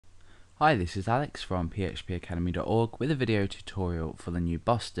Hi, this is Alex from phpacademy.org with a video tutorial for the new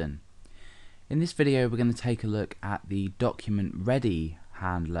Boston. In this video we're going to take a look at the document ready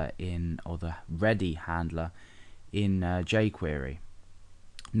handler or the ready handler in jQuery.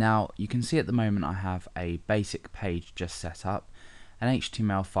 Now you can see at the moment I have a basic page just set up, an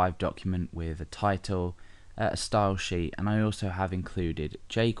HTML5 document with a title, a style sheet, and I also have included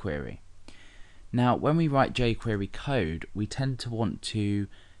jQuery. Now when we write jQuery code we tend to want to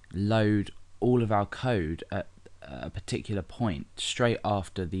load all of our code at a particular point straight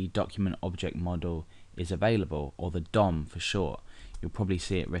after the document object model is available, or the DOM for short. You'll probably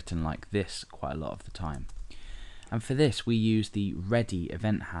see it written like this quite a lot of the time. And for this we use the ready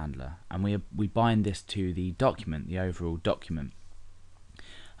event handler, and we bind this to the document, the overall document.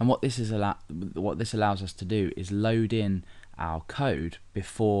 And what this allows us to do is load in our code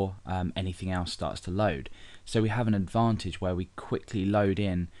before anything else starts to load. So we have an advantage where we quickly load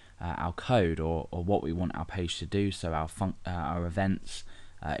in our code or what we want our page to do, so our events,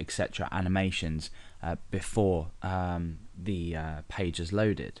 etc., animations, before the page is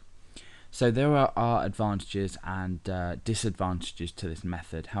loaded. So there are advantages and disadvantages to this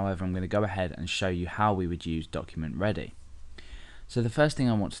method. However, I'm going to go ahead and show you how we would use document ready. So the first thing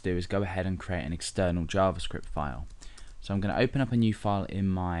I want to do is go ahead and create an external JavaScript file. So I'm going to open up a new file in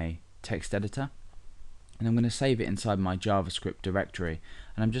my text editor, and I'm going to save it inside my JavaScript directory,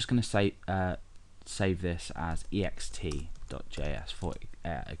 and I'm just going to save this as ext.js for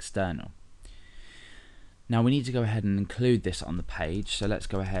external. Now we need to go ahead and include this on the page, so let's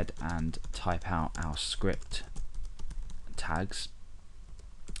go ahead and type out our script tags.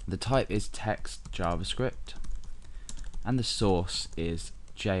 The type is text JavaScript, and the source is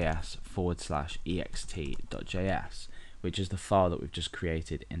js/ext.js, which is the file that we've just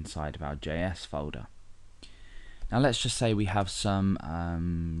created inside of our JS folder. Now let's just say we have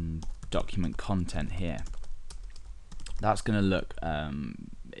some document content here. That's going to look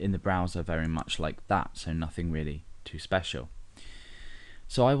in the browser very much like that, so nothing really too special.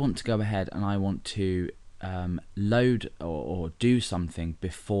 So I want to go ahead and I want to load or do something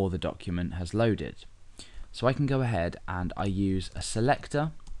before the document has loaded. So I can go ahead and I use a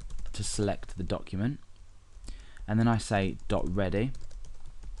selector to select the document, and then I say .ready.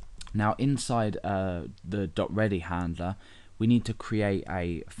 Now inside the .ready handler we need to create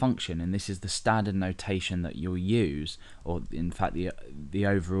a function, and this is the standard notation that you'll use, or in fact the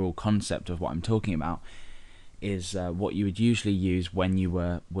overall concept of what I'm talking about is what you would usually use when you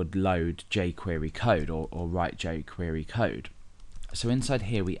would load jQuery code or write jQuery code. So inside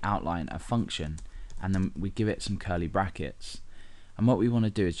here we outline a function, and then we give it some curly brackets, and what we want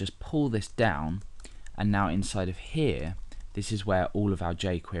to do is just pull this down, and now inside of here this is where all of our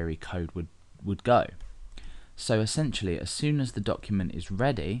jQuery code would go. So essentially as soon as the document is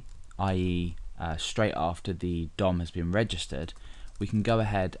ready, i.e. straight after the DOM has been registered, we can go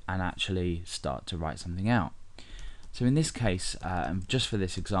ahead and actually start to write something out. So in this case, just for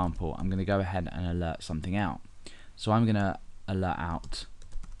this example, I'm going to go ahead and alert something out. So I'm going to alert out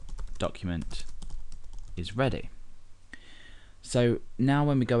document is ready. So now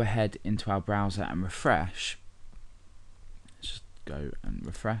when we go ahead into our browser and refresh, let's just go and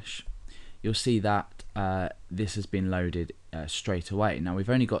refresh, you'll see that this has been loaded straight away. Now we've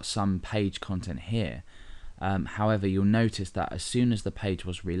only got some page content here, however you'll notice that as soon as the page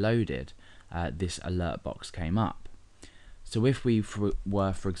was reloaded, this alert box came up. So if we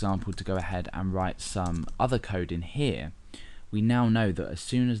were, for example, to go ahead and write some other code in here, we now know that as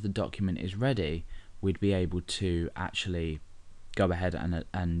soon as the document is ready, we'd be able to actually go ahead and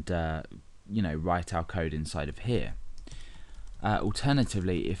write our code inside of here.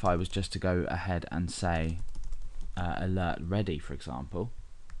 Alternatively, if I was just to go ahead and say alert ready, for example,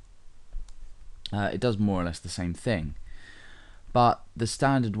 it does more or less the same thing. But the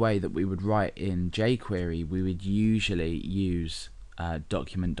standard way that we would write in jQuery, we would usually use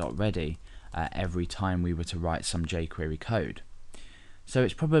document.ready every time we were to write some jQuery code. So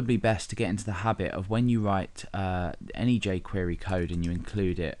it's probably best to get into the habit of when you write any jQuery code and you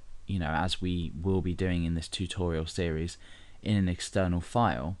include it, as we will be doing in this tutorial series, in an external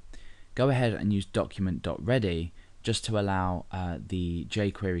file, go ahead and use document.ready just to allow the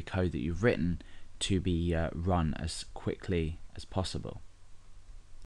jQuery code that you've written to be run as quickly as possible.